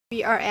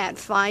We are at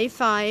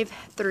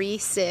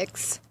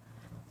 5536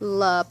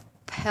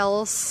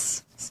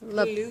 Pelusa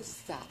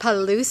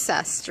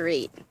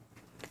Street. Do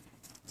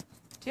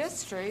you have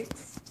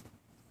streaks?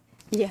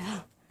 Yeah.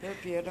 They're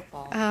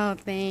beautiful. Oh,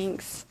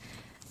 thanks.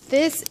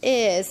 This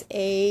is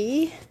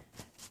a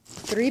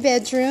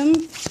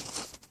 3-bedroom,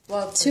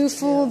 Well, 2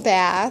 full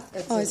bath.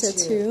 It's oh, a is it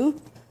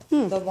 2?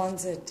 2? The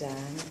one's a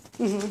den.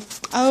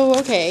 Oh,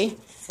 okay.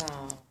 So,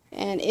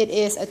 And it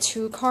is a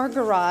 2-car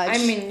garage. I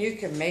mean, you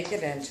can make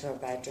it into a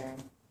bedroom,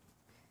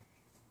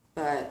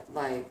 but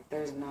like,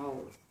 there's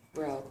no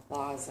real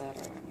closet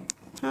or anything.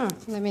 Huh.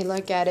 Let me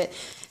look at it.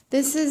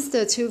 This is the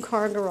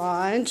 2-car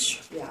garage.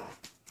 Yeah.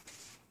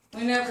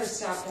 We never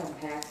stopped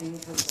unpacking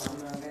because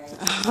we're moving.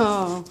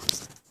 Oh,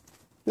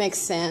 makes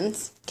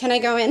sense. Can I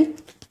go in?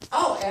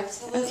 Oh,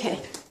 absolutely. Okay.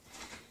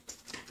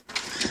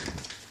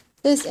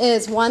 This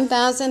is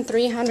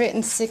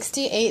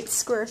 1,368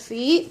 square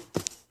feet.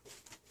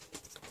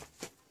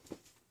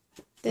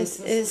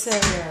 This is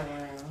a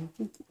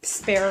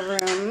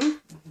spare room.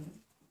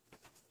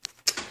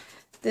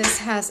 This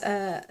has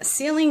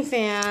ceiling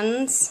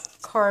fans,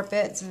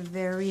 carpets,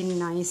 very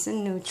nice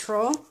and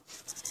neutral.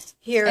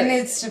 Here it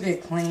needs to be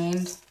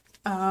cleaned.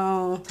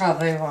 Oh.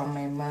 Probably when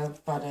we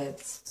move, but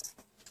it's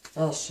a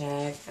little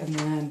shag. And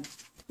then,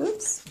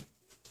 Oops.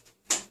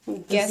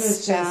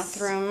 Guest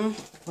bathroom.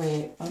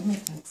 Wait, let me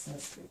fix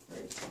this before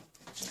you take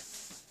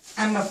pictures.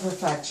 I'm a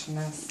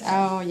perfectionist. So.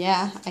 Oh,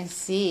 yeah, I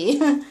see.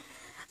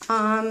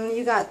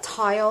 You got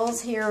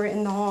tiles here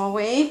in the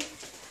hallway.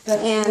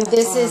 And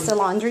this is the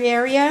laundry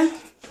area.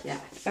 Yeah.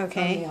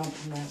 Okay.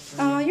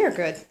 Oh, you're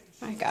good.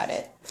 I got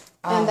it.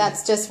 And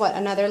that's just what,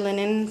 another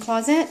linen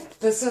closet?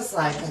 This is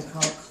like a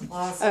coat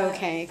closet.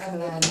 Okay, cool.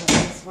 And then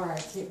this is where I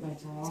keep my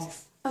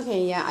towels.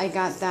 Okay, yeah, I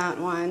got that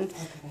one.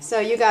 Okay.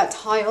 So you got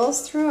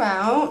tiles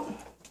throughout.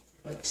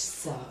 Which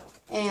suck.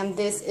 And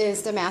this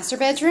is the master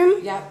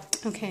bedroom? Yep.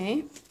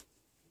 Okay.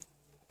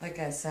 Like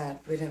I said,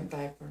 we didn't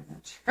buy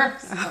furniture.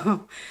 So.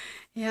 Oh,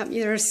 yep,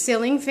 there's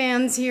ceiling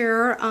fans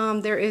here.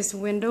 There is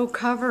window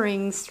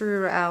coverings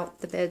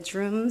throughout the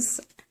bedrooms.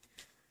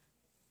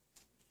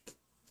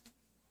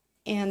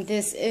 And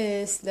this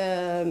is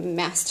the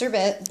master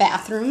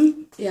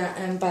bathroom. Yeah,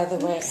 and by the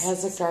way, it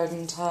has a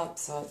garden tub,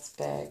 so it's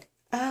big.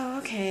 Oh,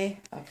 okay.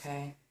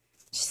 Okay.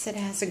 She said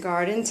it has a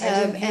garden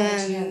tub,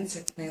 and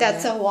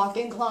that's a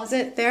walk-in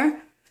closet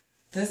there.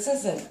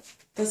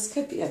 This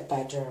could be a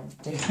bedroom,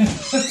 dude.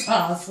 It's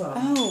awesome.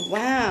 Oh,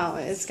 wow.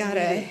 It's got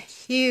a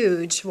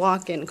huge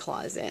walk-in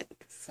closet.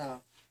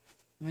 So,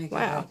 let me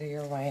get out of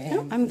your way.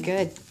 No, I'm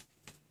good.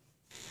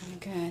 I'm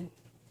good.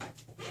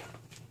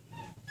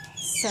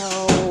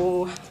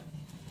 So,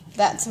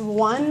 that's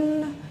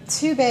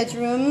 2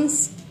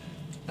 bedrooms.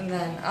 And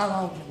then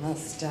I'll open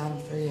this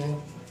down for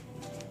you.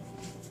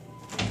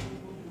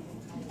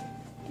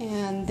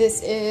 And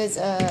this is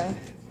a...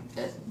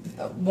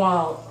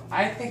 Well,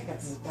 I think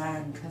it's a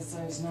den because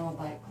there's no,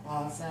 like,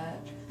 closet.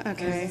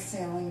 Okay. There's a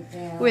ceiling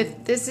fan.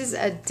 This is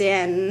a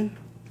den,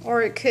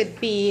 or it could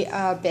be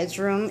a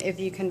bedroom if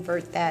you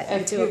convert that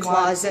into a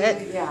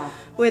closet. Yeah.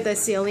 With a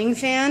ceiling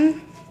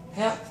fan.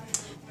 Yep.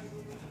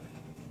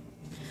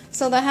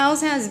 So the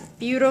house has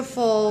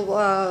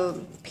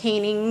beautiful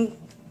painting.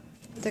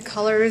 The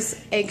colors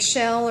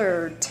eggshell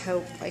or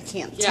taupe, I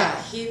can't tell.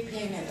 Yeah, he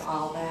painted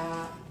all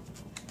that.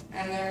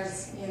 And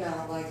there's, you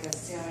know, like a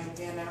ceiling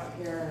fan out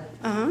here.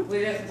 We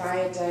didn't buy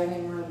a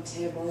dining room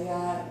table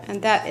yet.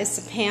 And that is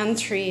the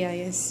pantry, I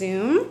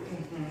assume.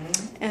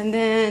 And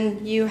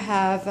then you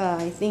have,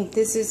 I think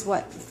this is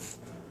what,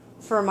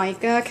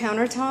 Formica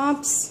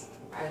countertops.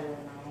 I don't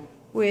know.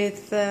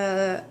 With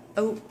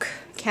oak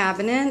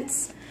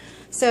cabinets.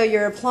 So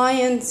your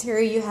appliance here,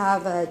 you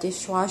have a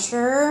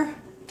dishwasher,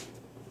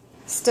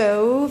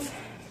 stove,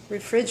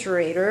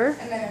 refrigerator.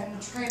 And I'm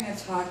trying to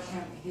talk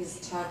him. He's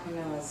talking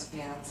to his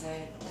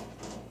fiance.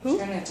 Who?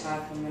 Trying to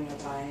talk him into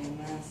buying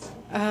this.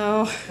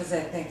 Oh. Because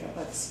I think it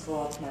looks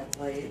cool with my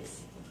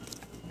plates.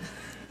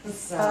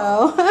 So.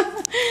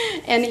 Oh.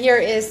 And here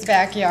is the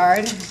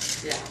backyard.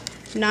 Yeah.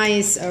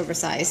 Nice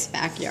oversized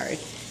backyard.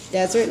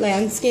 Desert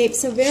landscape,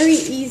 so very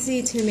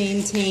easy to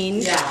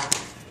maintain. Yeah.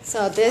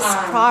 So this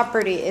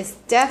property is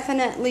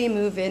definitely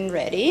move-in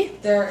ready.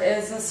 There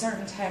is a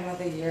certain time of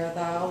the year,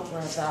 though,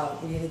 where the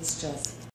weeds just